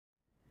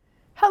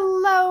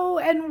Hello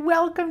and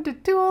welcome to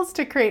Tools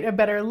to Create a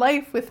Better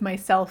Life with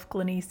myself,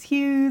 Glenise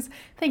Hughes.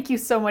 Thank you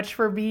so much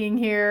for being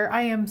here.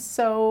 I am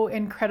so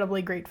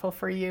incredibly grateful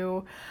for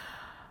you.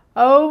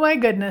 Oh my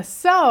goodness.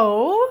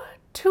 So,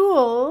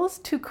 tools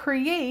to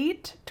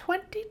create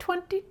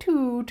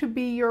 2022 to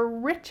be your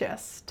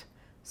richest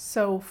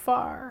so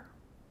far.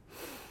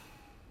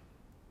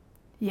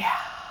 Yeah.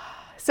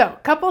 So, a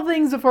couple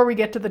things before we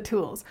get to the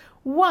tools.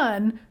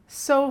 One,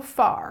 so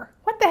far.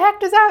 What the heck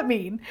does that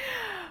mean?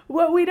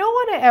 What we don't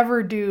want to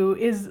ever do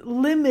is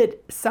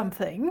limit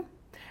something.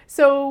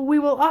 So we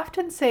will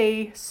often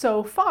say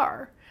so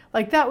far.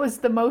 Like that was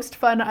the most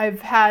fun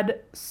I've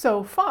had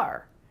so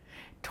far.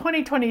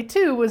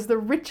 2022 was the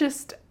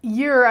richest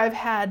year I've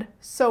had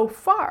so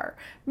far,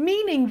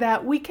 meaning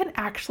that we can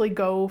actually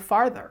go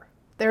farther.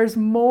 There's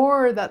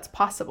more that's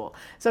possible.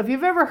 So if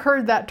you've ever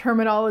heard that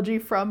terminology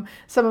from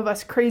some of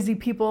us crazy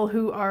people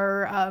who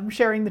are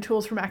sharing the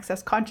tools from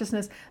Access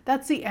Consciousness,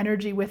 that's the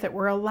energy with it.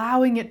 We're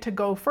allowing it to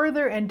go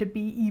further and to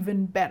be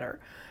even better.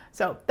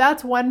 So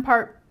that's one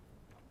part.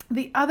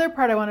 The other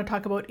part I want to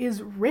talk about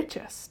is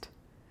richest.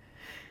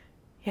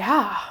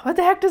 Yeah, what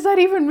the heck does that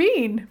even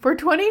mean? For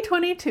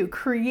 2022,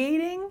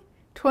 creating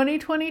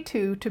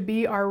 2022 to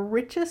be our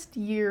richest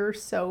year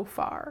so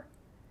far.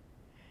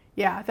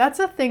 Yeah, that's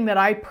a thing that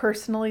I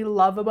personally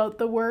love about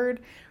the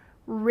word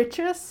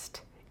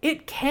richest.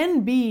 It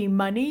can be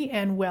money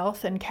and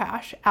wealth and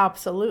cash,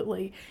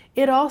 absolutely.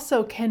 It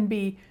also can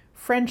be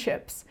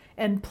friendships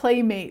and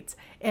playmates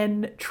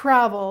and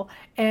travel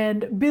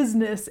and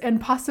business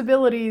and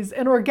possibilities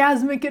and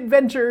orgasmic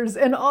adventures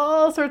and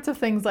all sorts of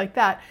things like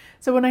that.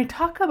 So when I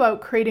talk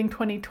about creating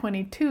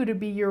 2022 to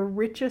be your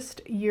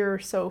richest year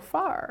so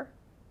far,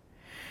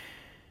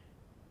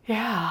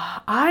 yeah,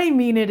 I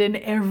mean it in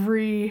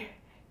every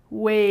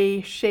way,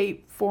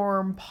 shape,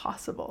 form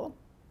possible.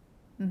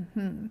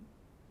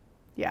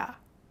 Yeah.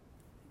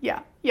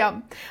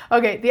 Yeah.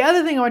 Okay, the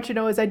other thing I want you to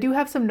know is I do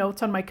have some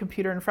notes on my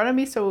computer in front of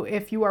me, so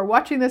if you are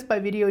watching this by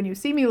video and you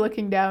see me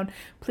looking down,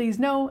 please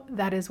know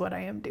that is what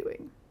I am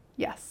doing.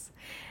 Yes.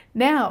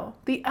 Now,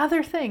 the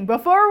other thing,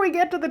 before we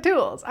get to the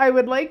tools, I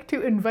would like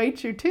to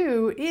invite you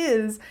to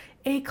is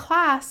a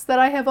class that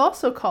I have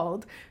also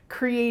called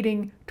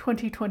Creating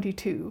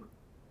 2022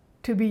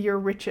 to be your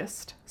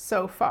richest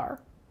so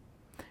far.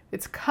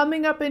 It's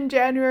coming up in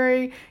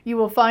January. You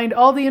will find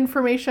all the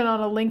information on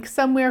a link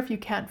somewhere. If you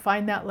can't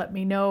find that, let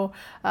me know.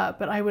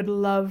 But I would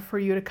love for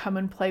you to come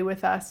and play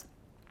with us.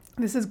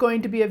 This is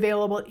going to be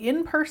available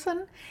in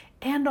person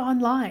and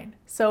online.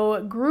 So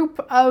a group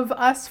of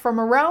us from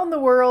around the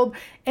world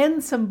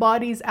and some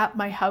bodies at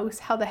my house.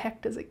 How the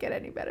heck does it get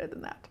any better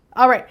than that?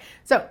 All right,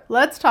 so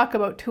let's talk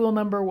about tool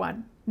number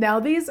one.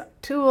 Now, these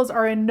tools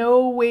are in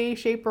no way,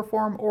 shape, or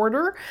form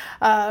order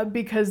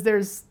because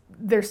there's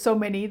so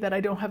many that I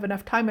don't have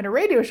enough time in a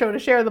radio show to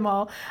share them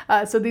all.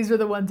 So these are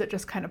the ones that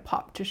just kind of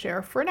popped to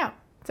share for now.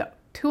 So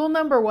tool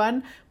number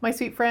one, my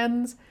sweet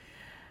friends,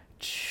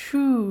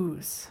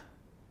 choose.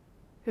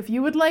 If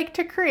you would like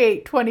to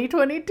create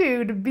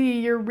 2022 to be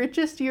your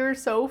richest year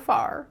so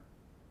far,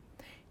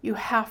 you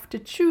have to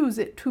choose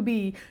it to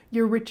be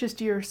your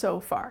richest year so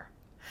far.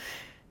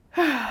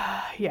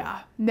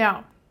 Yeah.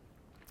 Now,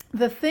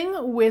 the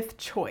thing with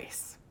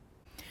choice.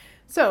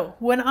 So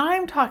when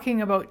I'm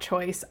talking about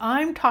choice,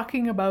 I'm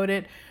talking about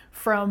it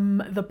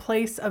from the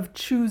place of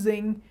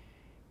choosing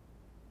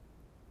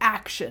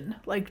action,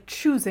 like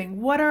choosing.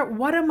 What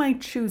am I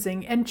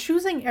choosing? And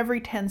choosing every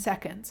 10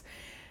 seconds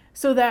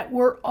so that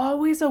we're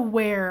always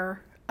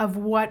aware of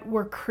what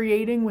we're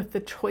creating with the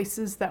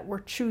choices that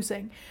we're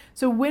choosing.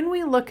 So when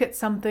we look at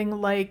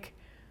something like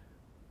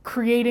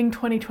creating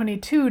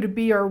 2022 to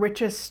be our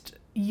richest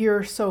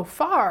year so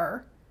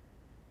far,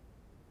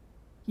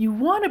 you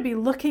want to be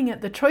looking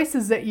at the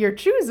choices that you're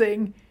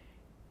choosing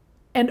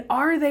and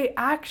are they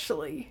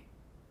actually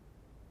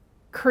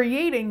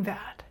creating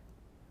that?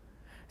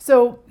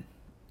 So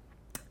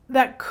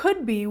that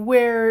could be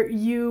where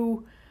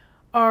you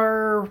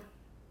are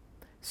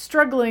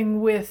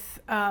struggling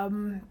with,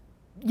 some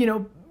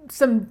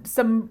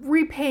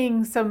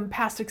repaying some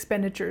past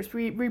expenditures,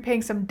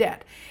 repaying some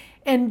debt,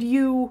 and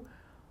you're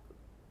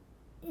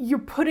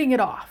putting it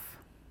off.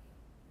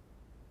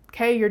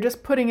 Okay, you're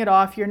just putting it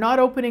off. You're not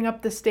opening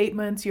up the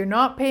statements. You're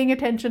not paying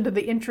attention to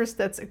the interest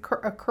that's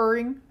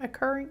occurring.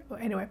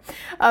 Anyway,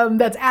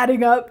 that's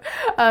adding up.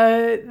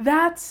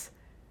 That's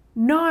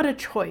not a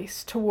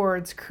choice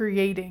towards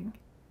creating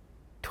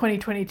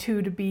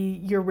 2022 to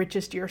be your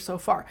richest year so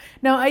far.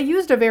 Now, I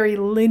used a very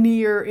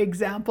linear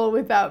example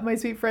with that, my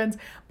sweet friends,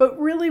 but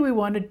really we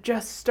want to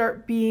just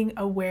start being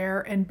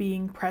aware and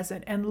being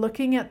present and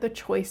looking at the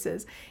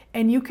choices.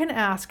 And you can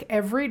ask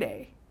every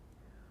day,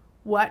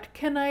 what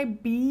can I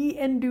be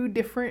and do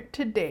different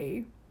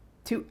today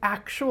to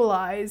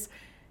actualize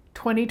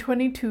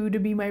 2022 to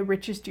be my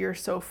richest year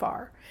so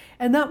far?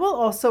 And that will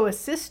also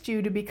assist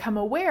you to become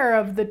aware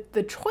of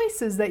the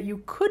choices that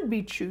you could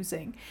be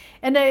choosing.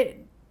 And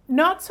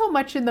not so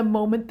much in the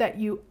moment that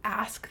you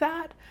ask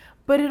that,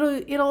 but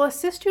it'll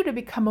assist you to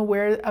become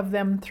aware of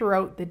them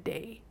throughout the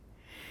day.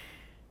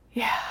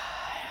 Yeah.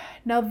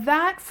 Now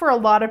that for a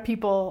lot of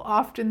people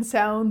often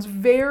sounds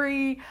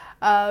very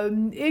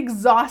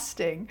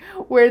exhausting,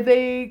 where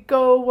they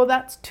go, well,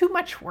 that's too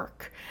much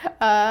work.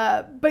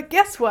 But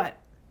guess what?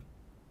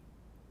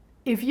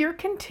 If you're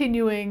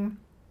continuing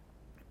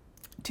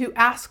to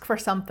ask for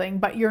something,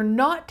 but you're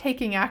not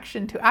taking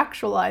action to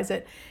actualize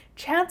it,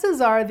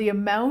 chances are the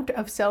amount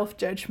of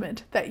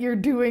self-judgment that you're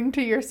doing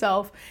to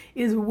yourself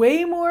is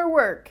way more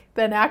work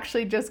than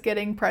actually just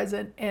getting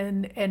present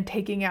and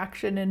taking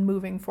action and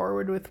moving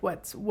forward with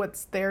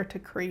what's there to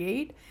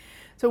create.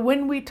 So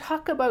when we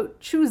talk about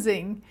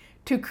choosing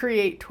to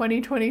create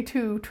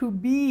 2022 to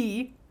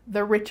be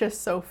the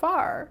richest so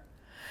far,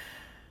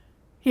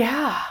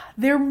 yeah,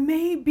 there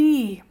may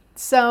be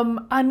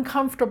some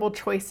uncomfortable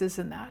choices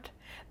in that.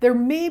 There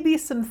may be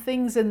some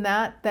things in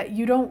that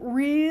you don't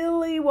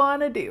really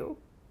want to do.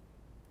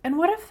 And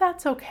what if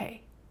that's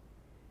okay?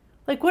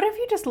 Like, what if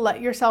you just let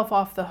yourself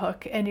off the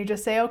hook and you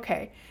just say,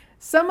 okay,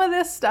 some of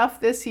this stuff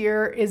this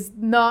year is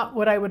not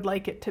what I would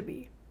like it to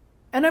be.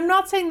 And I'm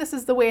not saying this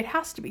is the way it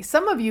has to be.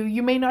 Some of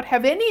you may not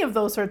have any of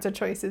those sorts of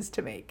choices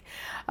to make.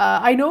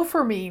 I know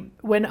for me,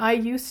 when I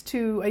used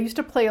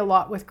to play a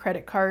lot with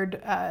credit card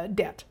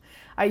debt.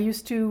 I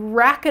used to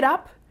rack it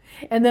up,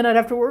 and then I'd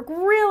have to work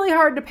really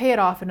hard to pay it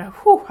off. And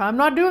I'm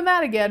not doing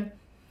that again.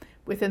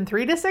 Within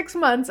 3 to 6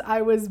 months,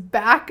 I was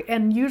back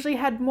and usually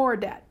had more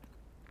debt.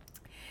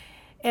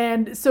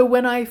 And so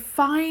when I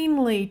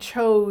finally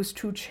chose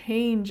to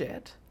change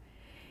it,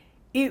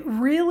 it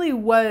really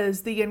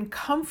was the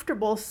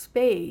uncomfortable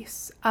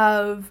space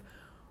of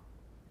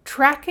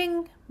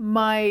tracking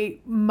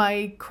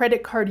my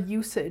credit card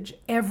usage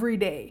every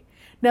day.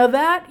 Now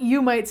that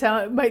you might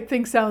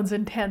think sounds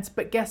intense,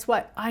 but guess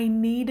what? I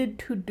needed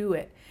to do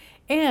it.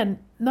 And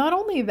not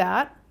only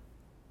that,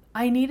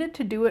 I needed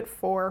to do it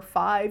for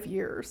 5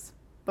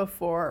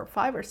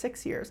 or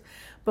 6 years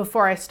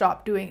before I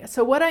stopped doing it.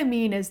 So what I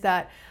mean is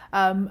that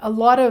a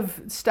lot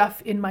of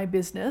stuff in my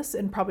business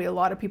and probably a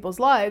lot of people's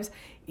lives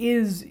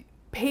is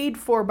paid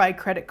for by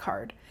credit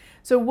card.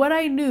 So what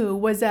I knew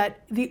was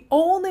that the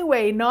only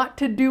way not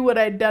to do what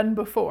I'd done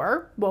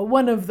before, well,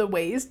 one of the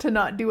ways to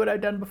not do what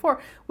I'd done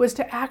before, was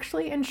to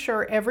actually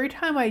ensure every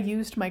time I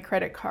used my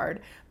credit card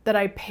that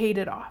I paid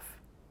it off.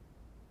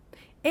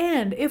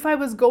 And if I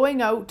was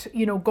going out,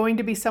 going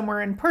to be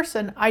somewhere in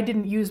person, I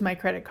didn't use my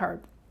credit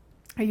card.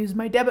 I used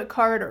my debit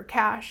card or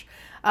cash.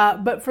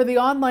 But for the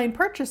online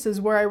purchases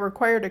where I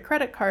required a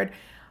credit card,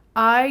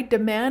 I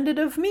demanded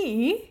of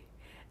me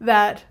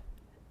that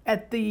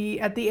at the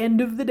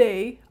end of the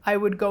day, I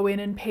would go in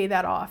and pay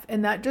that off.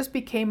 And that just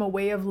became a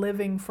way of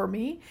living for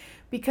me,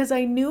 because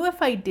I knew if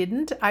I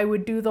didn't, I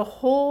would do the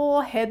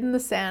whole head in the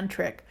sand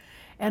trick.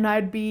 And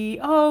I'd be,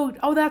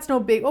 oh, that's no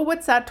big. Oh,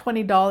 what's that,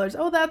 $20?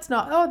 Oh,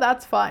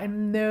 that's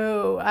fine.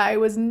 No, I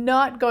was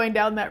not going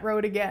down that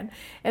road again.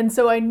 And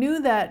so I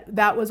knew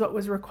that was what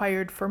was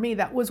required for me.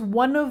 That was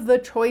one of the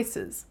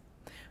choices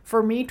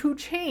for me to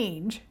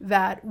change.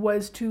 That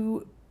was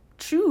to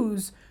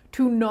choose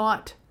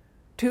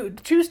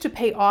to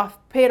pay it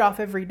off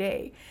every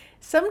day.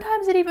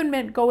 Sometimes it even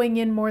meant going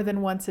in more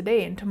than once a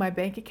day into my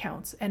bank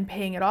accounts and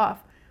paying it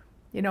off.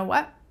 You know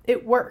what?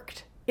 It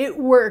worked. It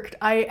worked.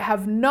 I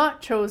have not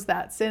chose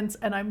that since,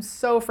 and I'm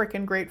so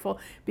freaking grateful,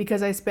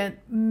 because I spent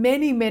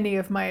many, many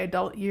of my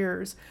adult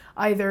years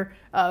either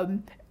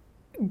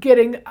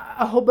getting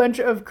a whole bunch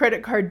of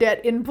credit card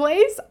debt in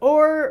place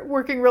or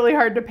working really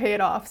hard to pay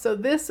it off. So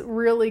this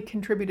really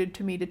contributed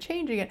to me to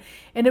changing it.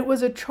 And it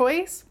was a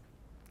choice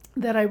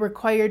that I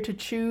required to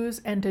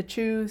choose and to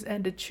choose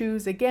and to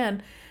choose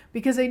again,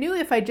 because I knew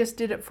if I just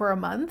did it for a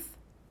month,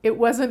 I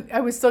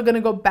was still going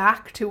to go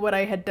back to what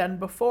I had done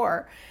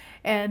before.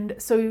 And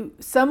so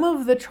some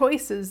of the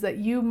choices that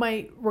you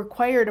might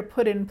require to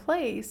put in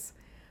place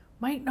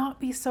might not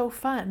be so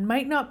fun,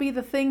 might not be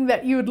the thing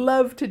that you would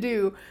love to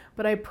do,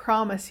 but I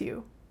promise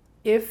you,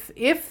 if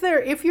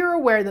you're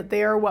aware that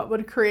they are what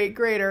would create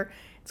greater,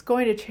 it's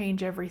going to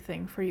change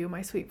everything for you,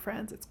 my sweet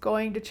friends. It's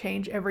going to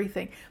change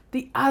everything.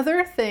 The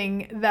other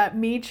thing that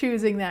me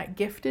choosing that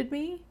gifted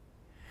me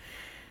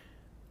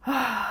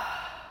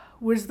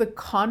was the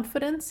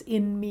confidence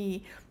in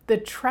me, the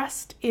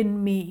trust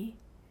in me.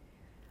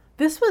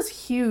 This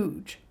was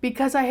huge,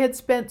 because I had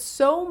spent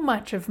so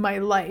much of my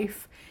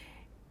life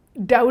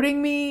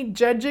doubting me,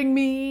 judging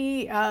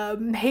me,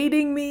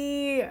 hating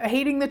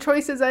the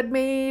choices I'd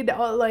made,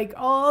 like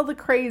all the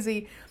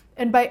crazy.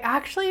 And by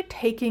actually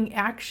taking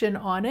action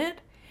on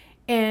it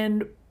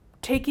and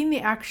taking the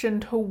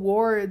action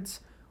towards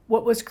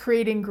what was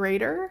creating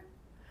greater,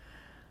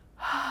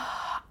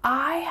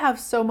 I have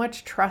so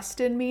much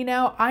trust in me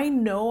now. I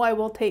know I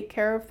will take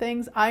care of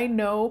things. I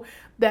know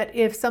that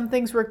if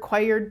something's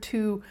required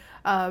to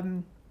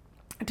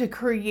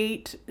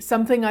create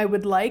something I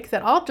would like,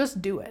 that I'll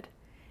just do it.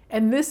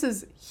 And this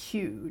is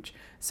huge.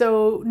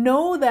 So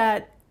know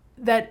that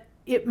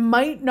It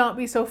might not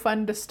be so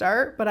fun to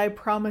start, but I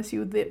promise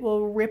you that it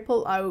will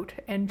ripple out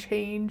and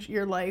change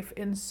your life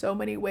in so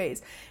many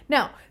ways.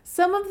 Now,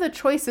 some of the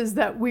choices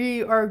that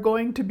we are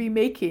going to be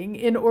making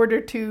in order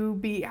to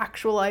be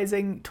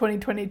actualizing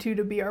 2022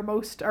 to be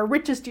our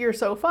richest year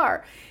so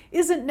far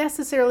isn't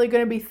necessarily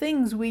going to be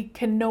things we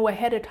can know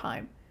ahead of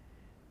time.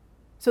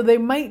 So they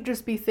might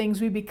just be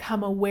things we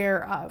become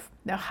aware of.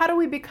 Now, how do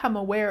we become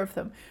aware of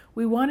them?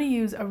 We want to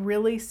use a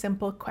really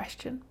simple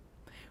question.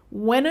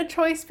 When a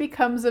choice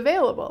becomes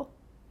available,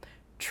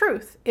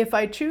 truth, if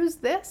I choose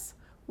this,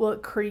 will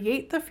it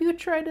create the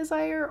future I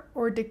desire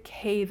or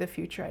decay the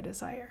future I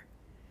desire?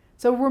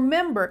 So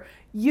remember,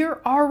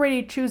 you're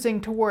already choosing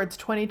towards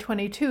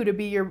 2022 to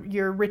be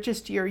your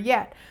richest year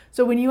yet.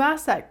 So when you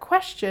ask that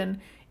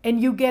question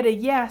and you get a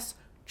yes,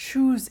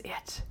 choose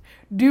it.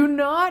 Do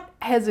not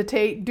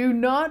hesitate. Do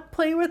not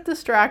play with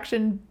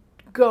distraction.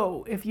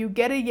 Go. If you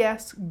get a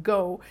yes,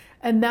 go.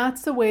 And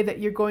that's the way that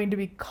you're going to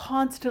be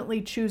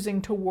constantly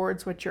choosing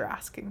towards what you're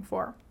asking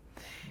for.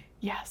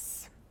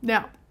 Yes.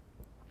 Now,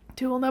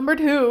 tool number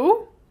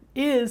 2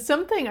 is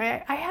something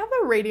I have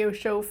a radio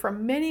show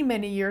from many,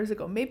 many years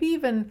ago, maybe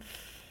even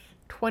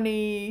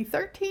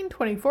 2013,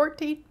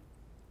 2014.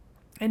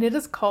 And it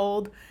is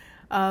called,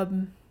 I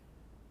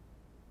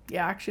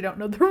actually don't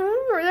know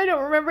I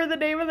don't remember the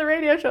name of the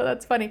radio show.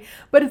 That's funny.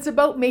 But it's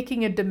about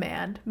making a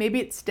demand. Maybe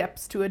it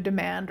steps to a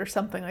demand or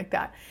something like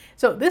that.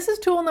 So this is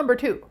tool number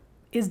 2,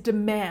 is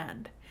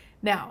demand.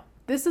 Now,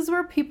 this is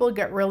where people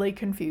get really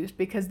confused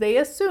because they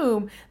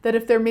assume that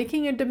if they're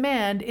making a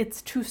demand,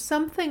 it's to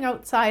something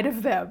outside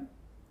of them.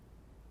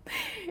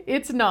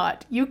 It's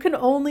not. You can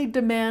only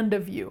demand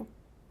of you.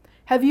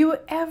 Have you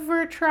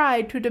ever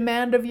tried to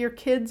demand of your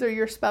kids or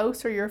your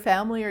spouse or your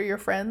family or your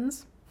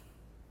friends?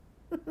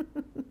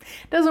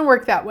 Doesn't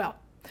work that well.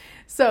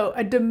 So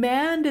a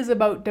demand is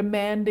about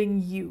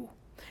demanding you.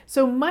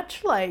 So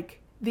much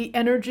like the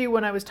energy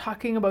when I was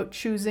talking about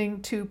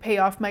choosing to pay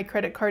off my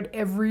credit card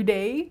every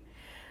day,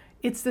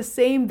 it's the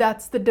same.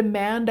 That's the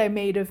demand I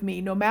made of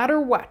me. No matter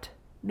what,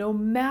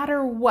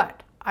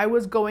 I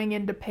was going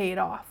in to pay it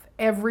off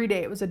every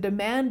day. It was a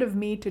demand of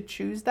me to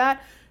choose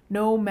that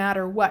no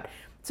matter what.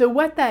 So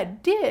what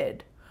that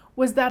did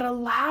was that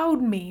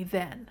allowed me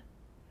then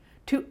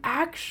to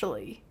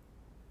actually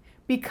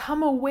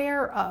become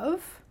aware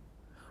of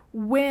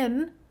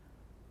when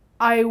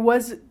I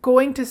was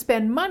going to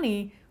spend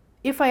money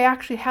if I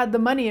actually had the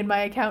money in my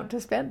account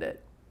to spend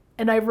it.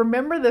 And I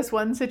remember this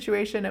one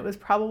situation, it was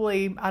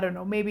probably, I don't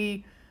know,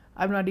 maybe,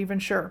 I'm not even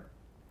sure,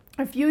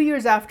 a few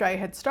years after I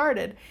had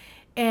started,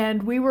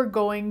 and we were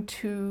going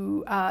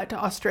to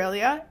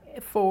Australia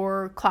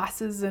for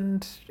classes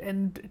and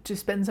to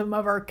spend some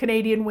of our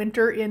Canadian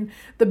winter in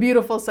the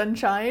beautiful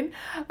sunshine.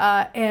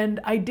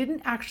 And I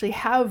didn't actually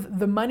have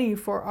the money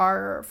for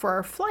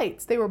our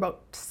flights. They were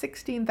about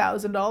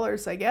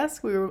 $16,000, I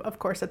guess. We were, of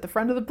course, at the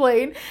front of the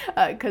plane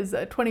because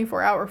a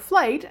 24-hour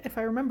flight, if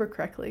I remember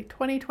correctly,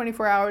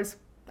 24 hours,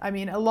 I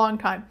mean, a long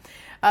time.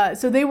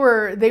 So they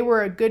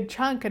were a good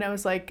chunk. And I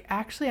was like,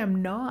 actually,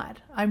 I'm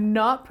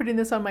not putting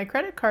this on my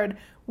credit card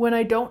when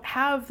I don't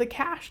have the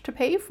cash to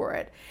pay for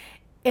it.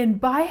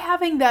 And by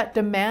having that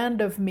demand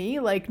of me,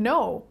 like,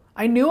 no,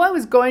 I knew I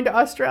was going to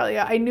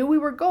Australia. I knew we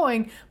were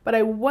going, but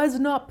I was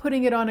not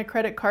putting it on a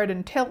credit card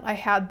until I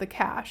had the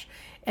cash.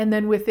 And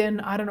then within,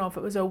 I don't know if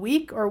it was a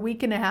week or a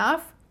week and a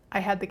half, I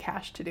had the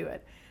cash to do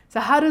it. So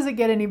how does it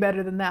get any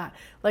better than that?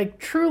 Like,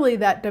 truly,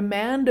 that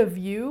demand of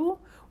you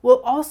will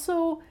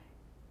also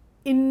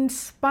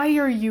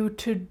inspire you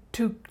to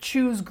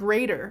choose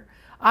greater.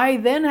 I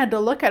then had to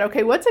look at,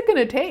 okay, what's it going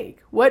to take?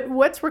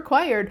 What's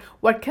required?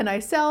 What can I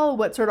sell?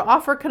 What sort of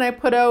offer can I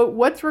put out?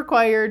 What's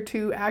required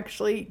to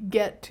actually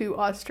get to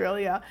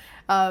Australia?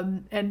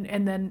 And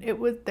then it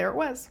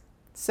was.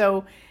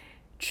 So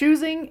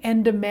choosing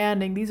and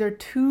demanding, these are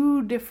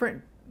two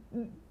different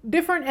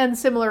and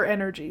similar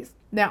energies.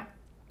 Now,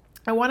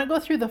 I want to go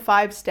through the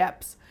 5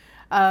 steps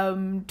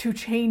to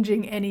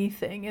changing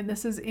anything. And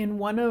this is in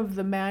one of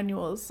the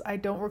manuals. I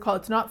don't recall.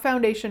 It's not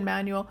Foundation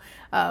Manual.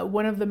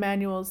 One of the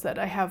manuals that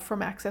I have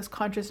from Access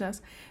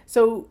Consciousness.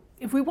 So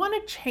if we want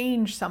to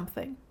change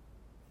something,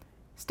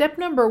 step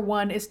number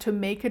 1 is to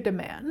make a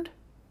demand.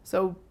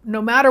 So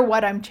no matter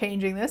what, I'm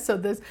changing this. So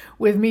this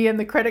with me and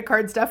the credit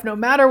card stuff, no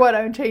matter what,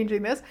 I'm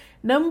changing this.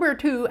 Number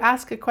 2,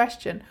 ask a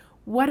question.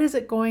 What is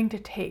it going to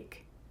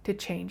take to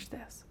change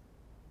this?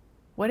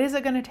 What is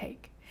it going to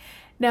take?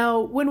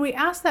 Now, when we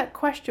ask that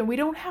question, we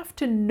don't have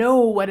to know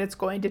what it's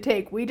going to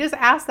take. We just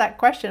ask that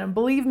question. And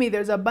believe me,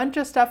 there's a bunch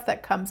of stuff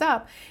that comes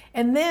up.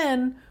 And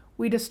then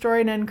we destroy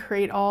and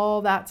uncreate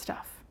all that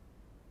stuff.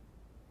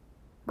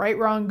 Right,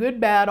 wrong, good,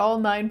 bad, all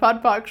 9,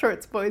 POD, POC,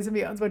 shorts, boys, and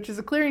beyonds, which is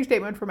a clearing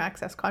statement from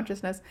Access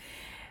Consciousness.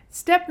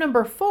 Step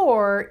number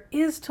 4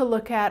 is to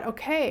look at,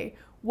 okay,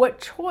 what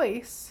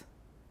choice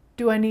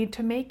do I need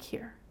to make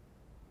here?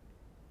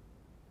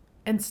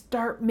 And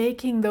start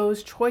making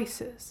those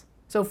choices.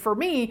 So for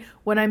me,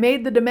 when I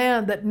made the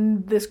demand that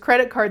this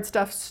credit card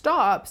stuff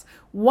stops,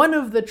 one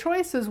of the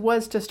choices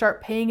was to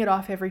start paying it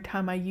off every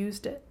time I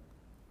used it.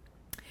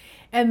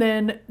 And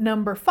then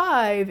number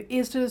 5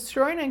 is to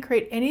destroy and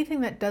uncreate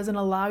anything that doesn't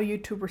allow you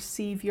to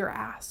receive your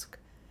ask.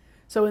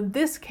 So in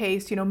this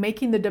case,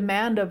 making the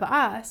demand of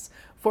us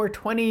for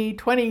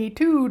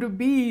 2022 to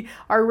be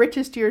our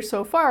richest year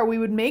so far, we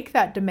would make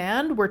that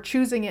demand. We're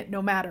choosing it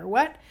no matter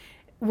what.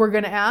 We're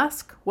going to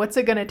ask, what's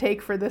it going to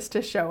take for this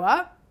to show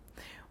up?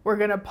 We're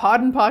going to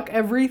pod and pock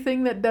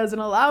everything that doesn't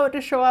allow it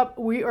to show up.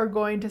 We are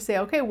going to say,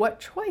 okay, what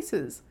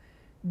choices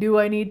do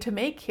I need to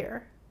make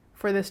here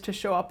for this to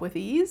show up with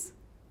ease?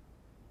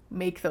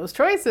 Make those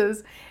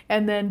choices,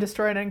 and then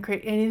destroy and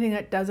uncreate anything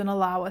that doesn't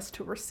allow us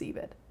to receive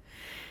it.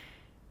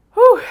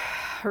 Whew.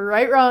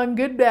 Right, wrong,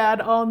 good, bad,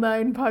 all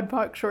 9 Pod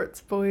Poc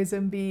shorts, boys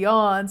and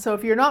beyond. So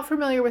if you're not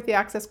familiar with the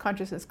Access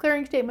Consciousness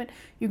Clearing Statement,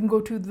 you can go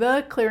to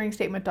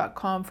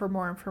theclearingstatement.com for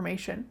more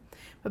information.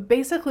 But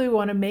basically, we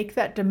want to make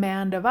that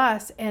demand of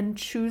us and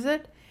choose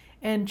it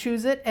and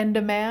choose it and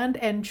demand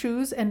and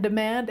choose and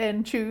demand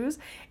and choose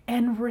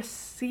and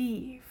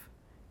receive.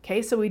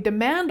 Okay, so we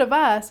demand of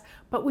us,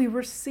 but we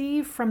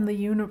receive from the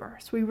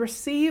universe. We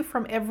receive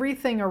from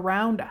everything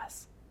around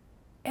us.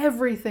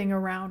 Everything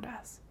around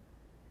us.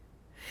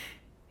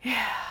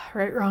 Yeah,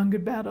 right, wrong,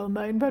 good, bad, all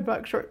 9 Pod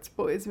Poc shorts,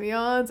 boys,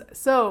 beyonds.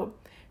 So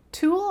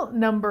tool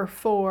number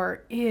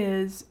 4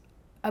 is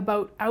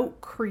about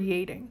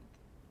out-creating.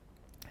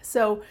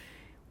 So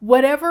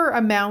whatever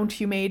amount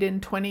you made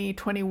in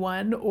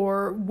 2021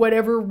 or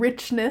whatever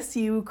richness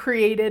you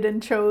created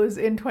and chose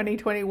in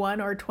 2021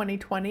 or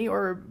 2020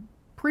 or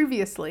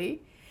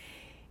previously,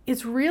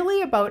 is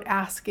really about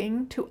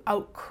asking to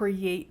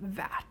out-create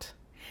that.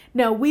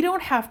 Now, we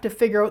don't have to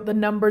figure out the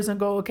numbers and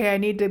go, okay, I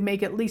need to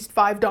make at least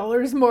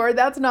 $5 more.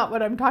 That's not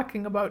what I'm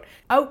talking about.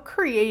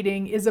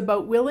 Out-creating is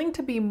about willing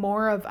to be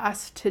more of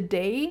us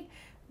today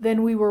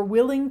than we were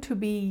willing to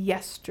be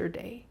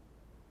yesterday.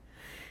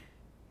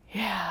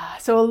 Yeah,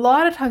 so a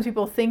lot of times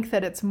people think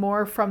that it's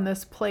more from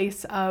this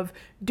place of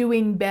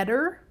doing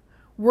better,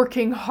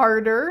 working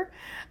harder,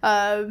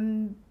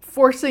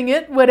 forcing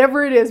it,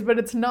 whatever it is, but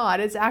it's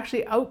not. It's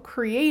actually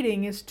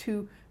out-creating is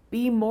to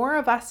be more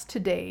of us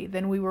today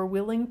than we were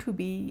willing to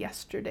be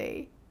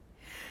yesterday.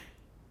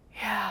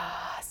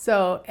 Yeah,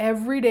 so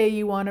every day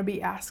you want to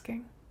be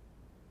asking,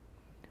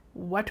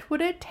 what would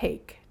it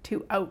take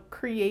to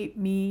out-create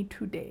me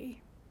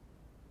today?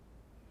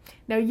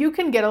 Now you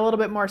can get a little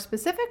bit more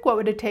specific. What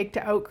would it take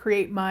to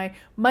out-create my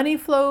money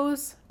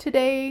flows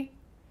today?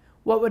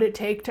 What would it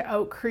take to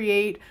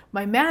out-create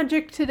my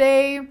magic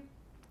today?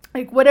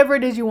 Like whatever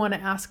it is you want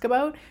to ask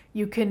about,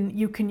 you can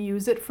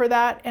use it for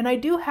that. And I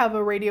do have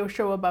a radio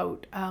show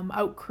about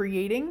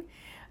out-creating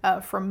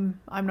from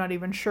I'm not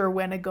even sure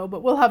when ago,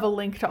 but we'll have a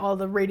link to all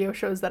the radio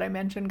shows that I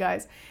mentioned,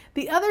 guys.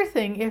 The other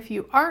thing, if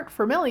you aren't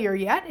familiar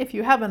yet, if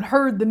you haven't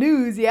heard the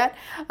news yet,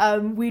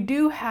 we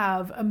do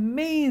have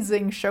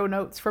amazing show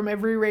notes from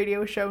every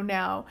radio show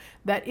now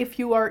that if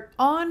you are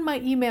on my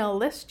email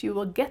list, you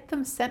will get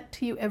them sent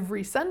to you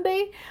every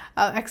Sunday,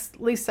 at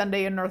least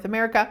Sunday in North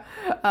America.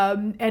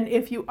 And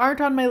if you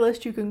aren't on my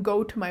list, you can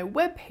go to my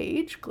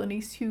webpage,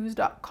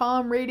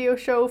 glenicehughes.com, radio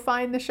show,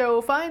 find the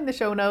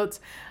show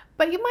notes.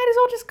 But you might as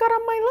well just get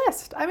on my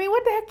list. I mean,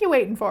 what the heck are you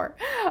waiting for?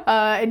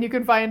 And you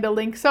can find a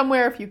link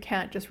somewhere. If you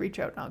can't, just reach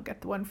out and I'll get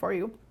the one for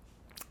you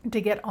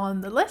to get on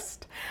the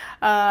list.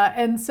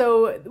 And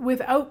so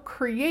without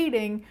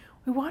creating,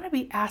 we want to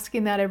be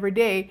asking that every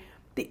day.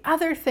 The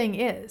other thing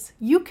is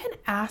you can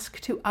ask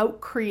to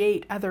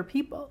out-create other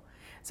people.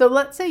 So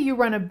let's say you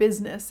run a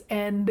business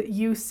and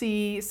you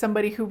see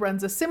somebody who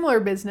runs a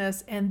similar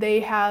business and they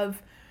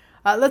have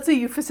let's say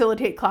you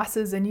facilitate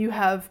classes and you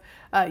have,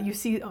 you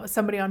see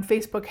somebody on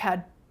Facebook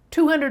had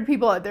 200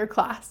 people at their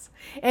class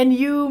and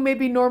you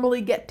maybe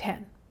normally get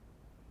 10.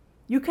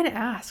 You can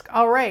ask,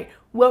 all right,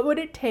 what would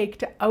it take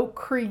to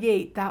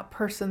out-create that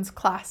person's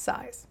class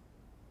size?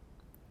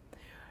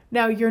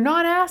 Now, you're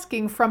not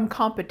asking from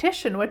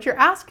competition. What you're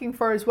asking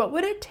for is what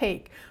would it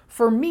take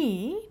for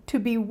me to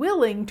be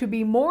willing to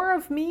be more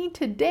of me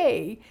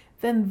today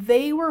than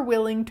they were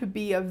willing to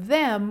be of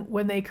them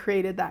when they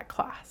created that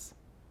class.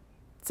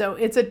 So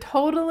it's a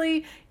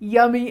totally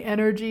yummy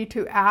energy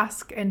to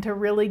ask and to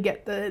really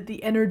get the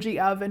energy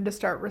of and to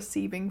start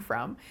receiving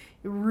from.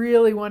 You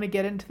really want to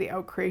get into the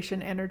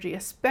out-creation energy,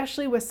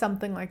 especially with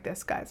something like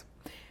this, guys.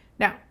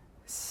 Now,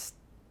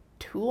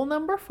 tool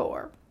number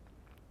 4,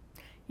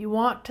 you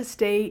want to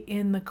stay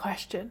in the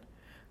question.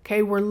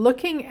 Okay, we're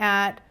looking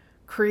at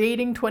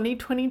creating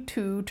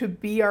 2022 to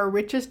be our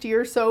richest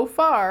year so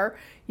far.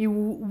 You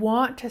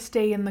want to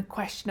stay in the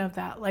question of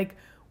that. Like,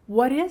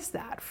 what is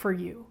that for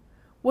you?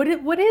 What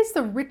is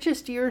the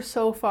richest year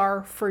so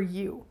far for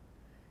you?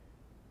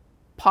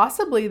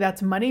 Possibly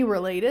that's money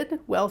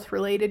related, wealth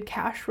related,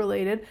 cash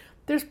related.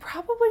 There's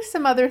probably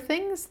some other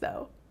things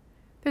though.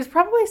 There's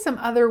probably some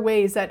other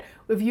ways that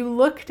if you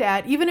looked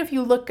at, even if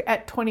you look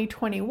at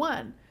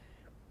 2021,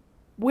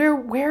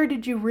 where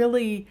did you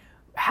really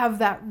have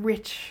that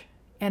rich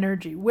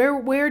energy?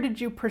 Where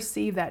did you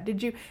perceive that?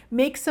 Did you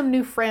make some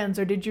new friends,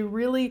 or did you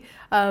really,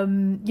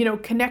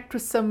 connect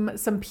with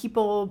some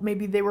people?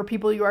 Maybe they were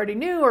people you already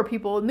knew, or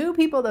new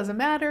people, doesn't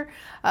matter.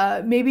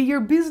 Maybe your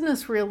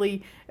business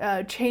really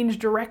changed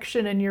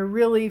direction and you're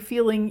really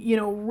feeling,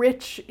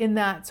 rich in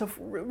that. So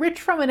rich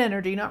from an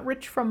energy, not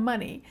rich from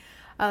money.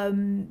 So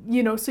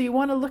you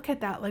want to look at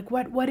that, like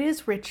what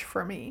is rich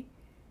for me?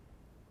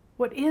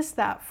 What is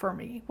that for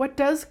me? What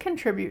does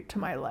contribute to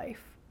my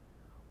life?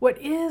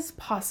 What is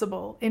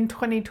possible in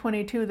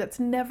 2022 that's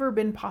never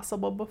been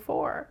possible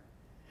before?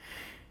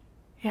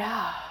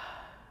 Yeah.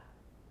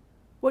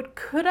 What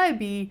could I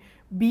be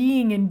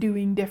being and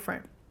doing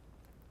different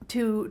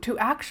to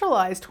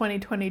actualize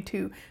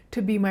 2022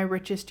 to be my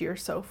richest year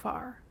so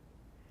far?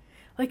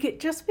 Like, it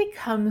just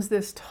becomes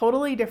this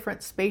totally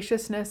different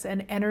spaciousness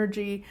and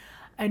energy,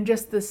 and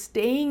just the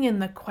staying in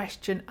the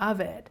question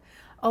of it,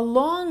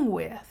 along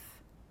with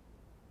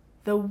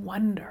the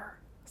wonder.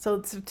 So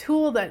it's a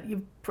tool that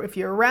if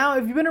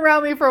you've been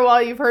around me for a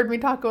while, you've heard me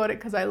talk about it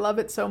because I love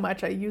it so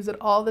much. I use it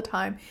all the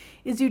time.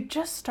 Is you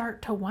just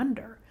start to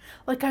wonder.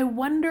 Like, I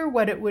wonder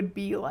what it would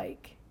be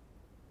like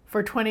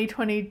for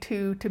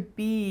 2022 to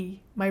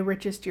be my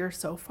richest year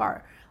so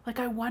far. Like,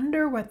 I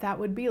wonder what that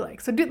would be like.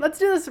 So let's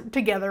do this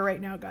together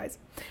right now, guys.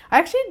 I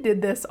actually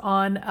did this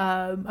on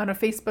a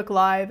Facebook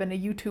Live and a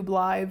YouTube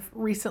Live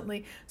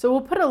recently. So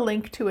we'll put a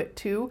link to it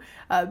too,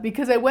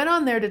 because I went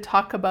on there to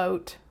talk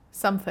about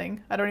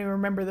something. I don't even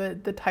remember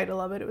the title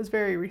of it. It was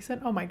very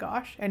recent. Oh my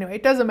gosh. Anyway,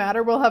 it doesn't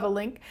matter. We'll have a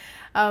link.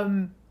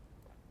 And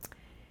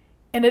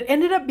it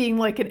ended up being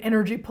like an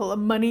energy pull, a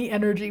money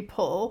energy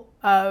pull,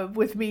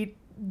 with me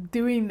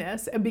doing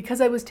this. And because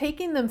I was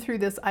taking them through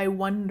this I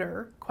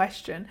wonder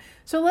question.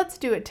 So let's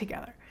do it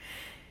together.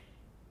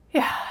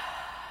 Yeah.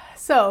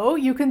 So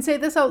you can say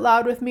this out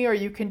loud with me, or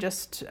you can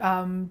just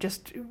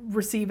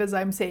receive as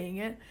I'm saying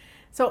it.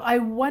 So I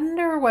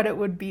wonder what it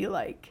would be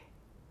like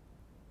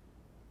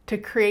to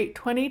create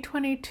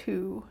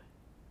 2022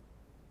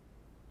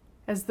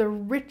 as the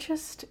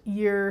richest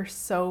year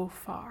so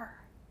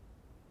far.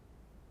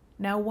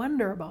 Now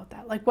wonder about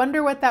that. Like,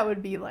 wonder what that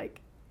would be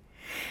like.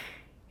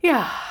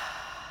 Yeah.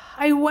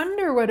 I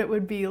wonder what it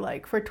would be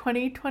like for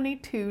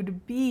 2022 to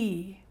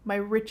be my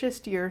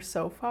richest year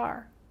so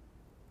far.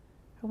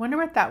 I wonder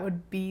what that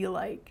would be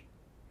like.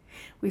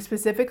 We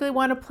specifically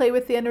want to play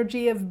with the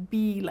energy of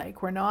be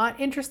like. We're not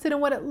interested in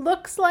what it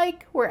looks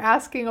like. We're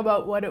asking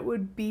about what it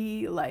would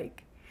be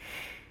like.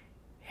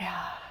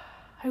 Yeah,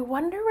 I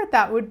wonder what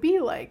that would be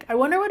like. I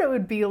wonder what it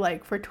would be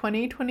like for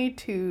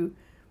 2022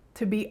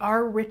 to be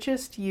our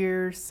richest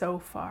year so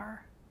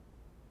far.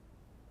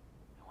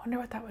 I wonder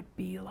what that would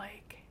be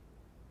like.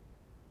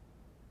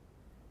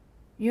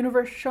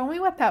 Universe, show me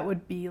what that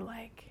would be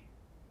like.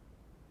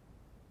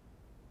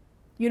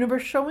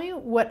 Universe, show me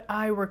what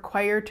I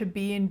require to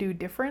be and do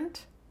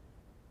different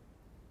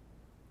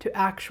to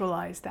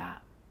actualize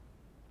that.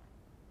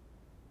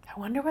 I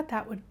wonder what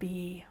that would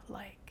be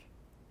like.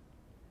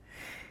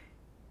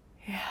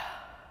 Yeah.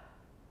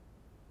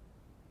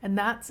 And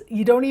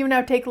you don't even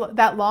have to take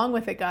that long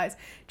with it, guys.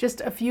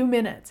 Just a few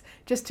minutes,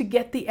 just to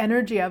get the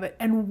energy of it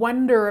and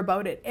wonder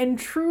about it, and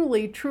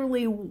truly,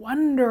 truly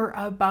wonder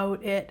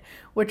about it,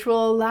 which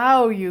will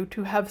allow you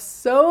to have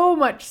so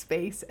much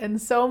space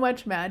and so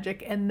much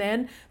magic, and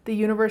then the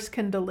universe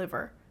can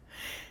deliver.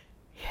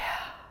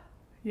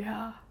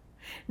 Yeah.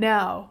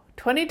 Now,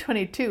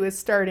 2022 is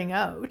starting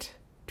out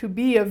to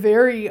be a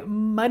very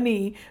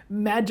money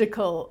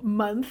magical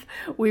month.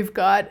 We've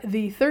got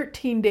the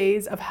 13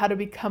 days of how to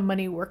become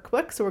money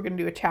workbook. So we're going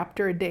to do a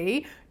chapter a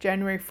day,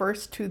 January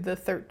 1st to the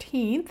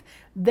 13th.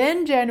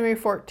 Then January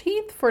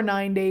 14th for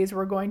 9 days,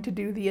 we're going to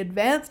do the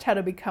advanced how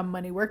to become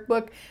money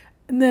workbook.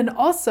 And then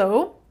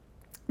also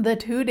the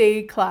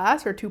 2-day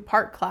class or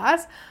 2-part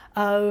class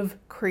of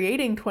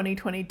creating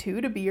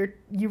 2022 to be your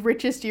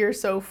richest year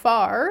so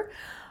far.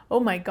 Oh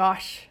my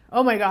gosh.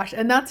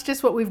 And that's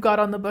just what we've got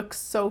on the books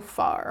so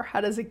far. How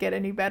does it get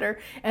any better?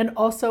 And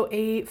also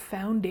a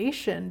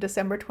foundation,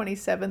 December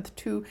 27th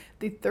to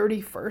the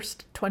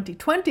 31st,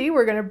 2020.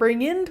 We're going to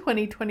bring in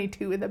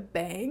 2022 with a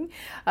bang.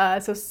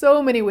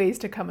 So many ways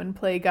to come and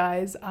play,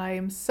 guys. I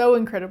am so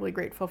incredibly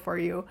grateful for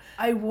you.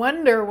 I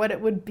wonder what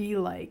it would be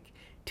like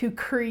to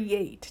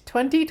create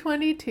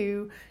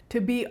 2022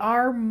 to be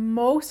our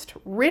most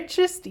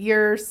richest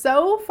year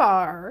so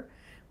far,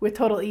 with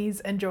total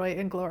ease and joy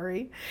and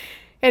glory.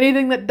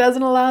 Anything that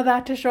doesn't allow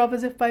that to show up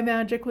as if by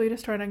magic, we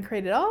destroy and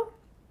uncreate it all.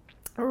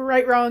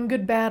 Right, wrong,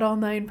 good, bad, all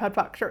 9 POD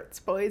POC shorts,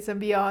 boys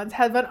and beyonds.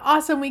 Have an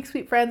awesome week,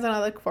 sweet friends, and I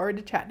look forward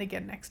to chatting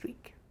again next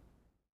week.